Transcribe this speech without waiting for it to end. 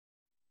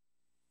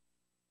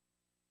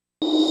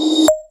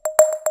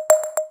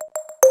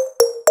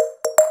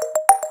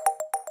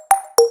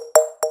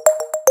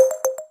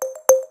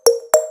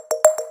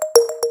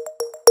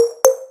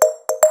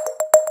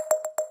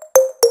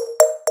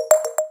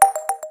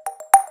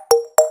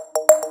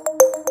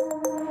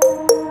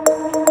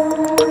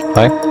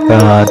Hi,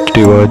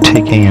 today we're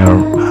taking a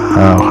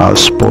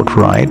houseboat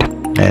ride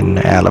in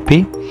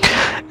Alleppey.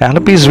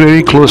 Alleppey is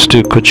very close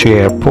to Kochi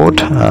airport.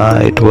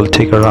 It will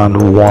take around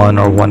 1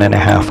 or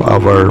 1.5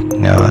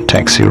 hour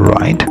taxi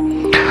ride.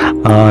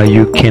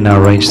 You can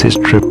arrange this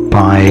trip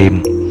by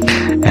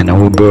an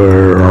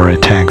Uber or a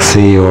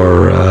taxi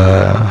or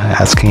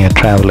asking a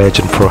travel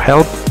agent for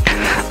help.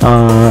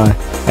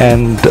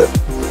 And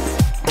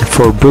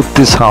for book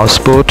this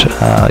houseboat,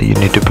 you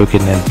need to book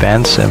in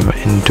advance,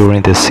 and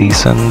during the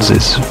seasons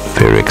it's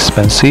very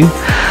expensive.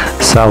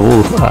 So I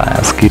will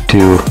ask you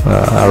to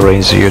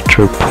arrange your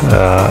trip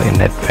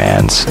in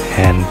advance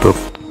and book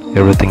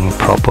everything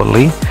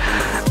properly.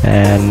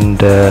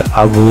 And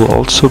I will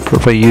also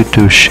prefer you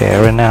to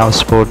share an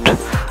houseboat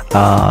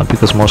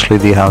because mostly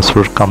the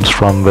houseboat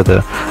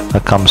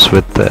comes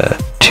with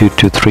 2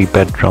 to 3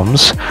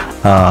 bedrooms.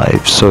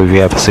 If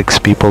you have 6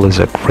 people, is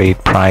a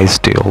great price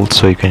deal,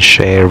 so you can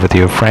share with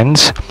your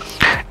friends.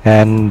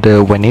 And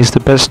when is the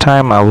best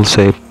time? I will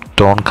say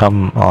don't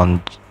come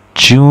on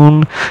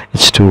June,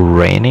 it's too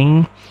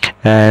raining,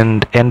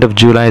 and end of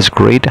July is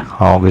great,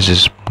 August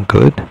is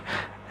good,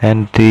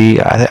 and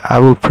I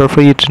will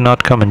prefer you to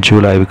not come in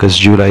July because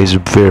July is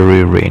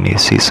very rainy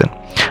season.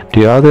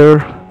 The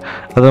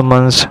other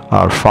months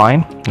are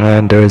fine,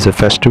 and there is a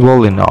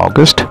festival in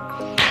August.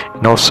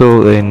 And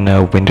also in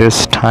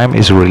winter's time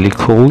is really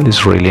cool,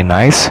 is really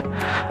nice.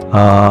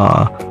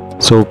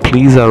 So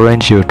please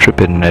arrange your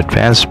trip in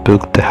advance,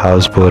 book the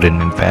houseboat in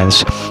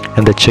advance,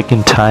 and the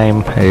check-in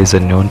time is a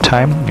noon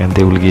time, and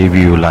they will give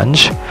you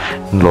lunch,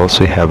 and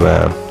also have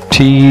a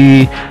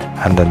tea,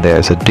 and then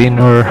there's a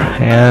dinner,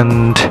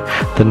 and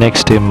the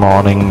next day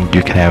morning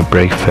you can have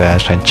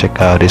breakfast, and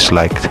checkout is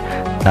like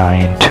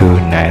 9 to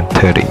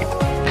 9:30.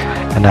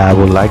 And I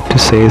would like to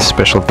say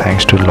special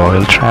thanks to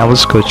Loyal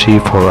Travels Kochi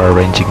for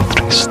arranging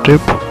this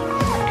trip,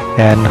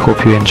 and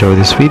hope you enjoy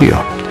this video.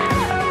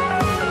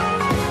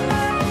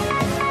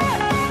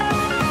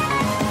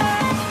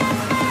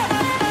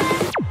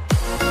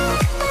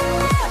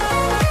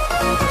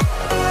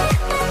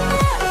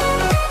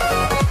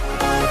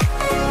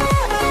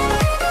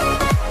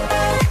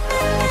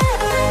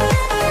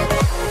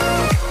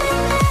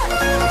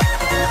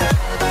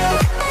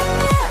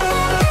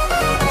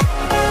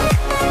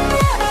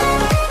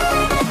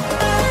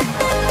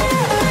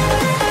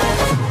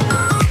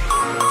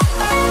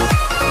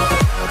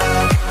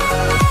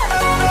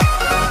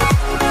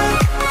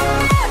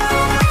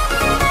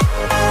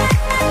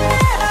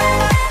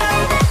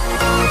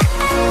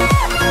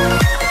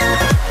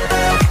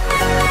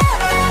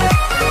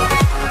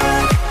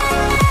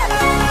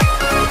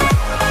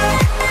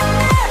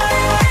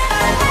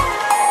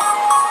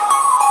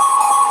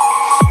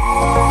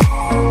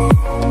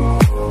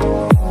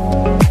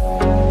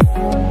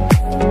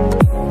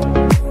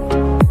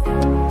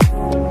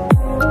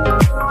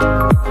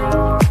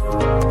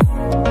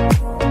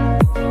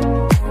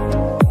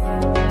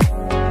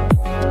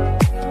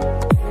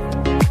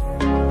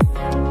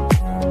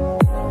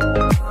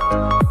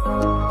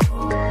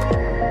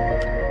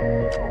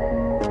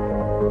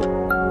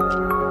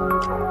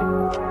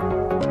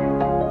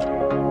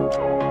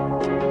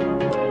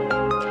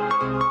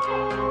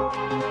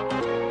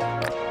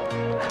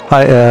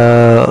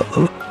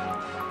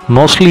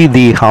 Mostly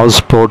the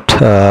houseboat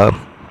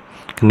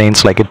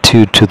contains like a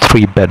 2 to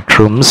 3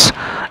 bedrooms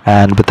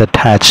and with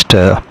attached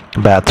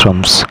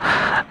bathrooms,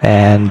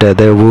 and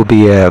there will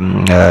be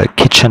a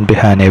kitchen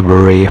behind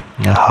every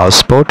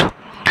houseboat,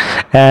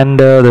 and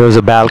there is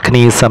a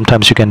balcony.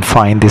 Sometimes you can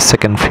find the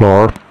second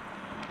floor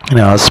in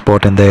a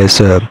houseboat, and there's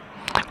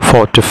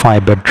 4 to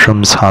 5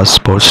 bedrooms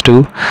houseboats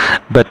too,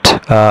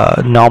 but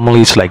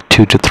normally it's like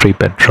 2 to 3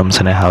 bedrooms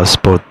in a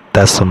houseboat.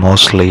 That's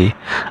mostly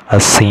a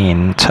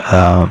scene,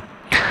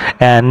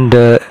 and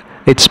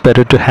it's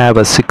better to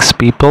have 6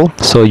 people,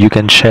 so you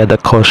can share the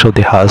cost of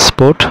the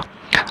houseboat.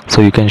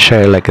 So you can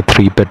share like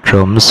 3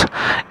 bedrooms,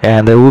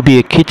 and there will be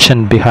a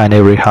kitchen behind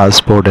every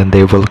houseboat, and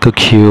they will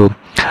cook you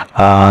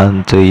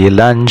the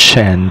lunch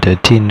and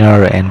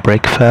dinner and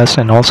breakfast,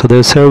 and also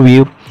they'll serve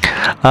you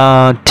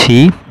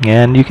tea,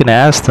 and you can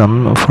ask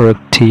them for a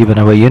tea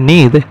whenever you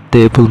need.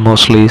 They will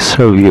mostly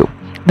serve you.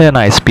 They're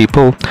nice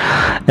people,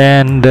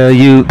 and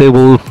they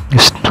will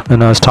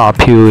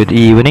stop you at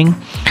evening,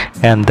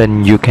 and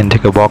then you can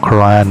take a walk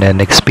around and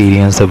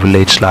experience the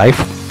village life.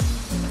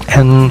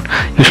 And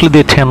usually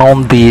they turn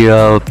on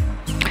the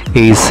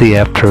AC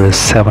after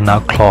 7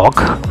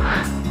 o'clock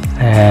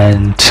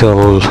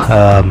until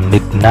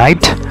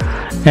midnight,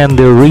 and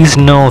there is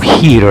no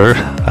heater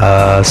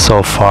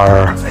so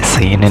far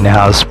seen in a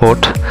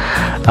houseboat,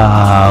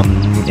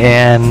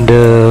 and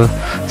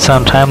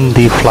sometimes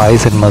the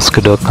flies and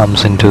mosquito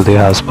comes into the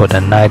houseboat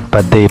at night,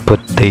 but they put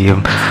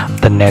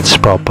the nets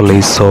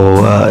properly,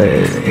 so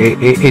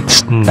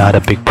it's not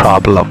a big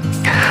problem.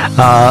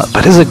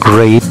 But it's a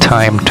great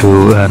time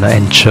to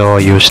enjoy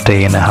your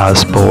stay in a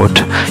houseboat.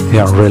 You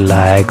can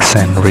relax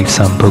and read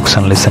some books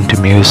and listen to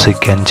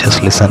music and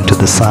just listen to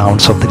the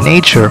sounds of the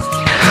nature.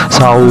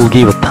 So I will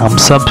give a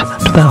thumbs up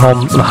to the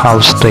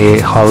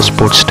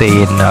houseboat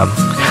stay in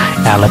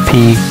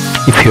Alleppey.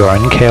 If you are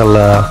in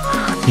Kerala,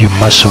 you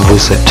must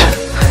visit,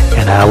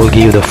 and I will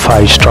give you the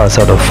 5 stars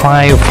out of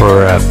 5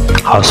 for a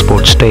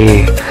houseboat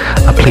stay.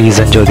 Please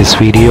enjoy this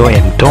video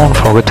and don't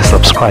forget to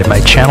subscribe my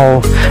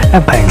channel,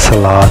 and thanks a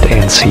lot,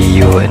 and see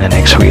you in the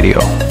next video.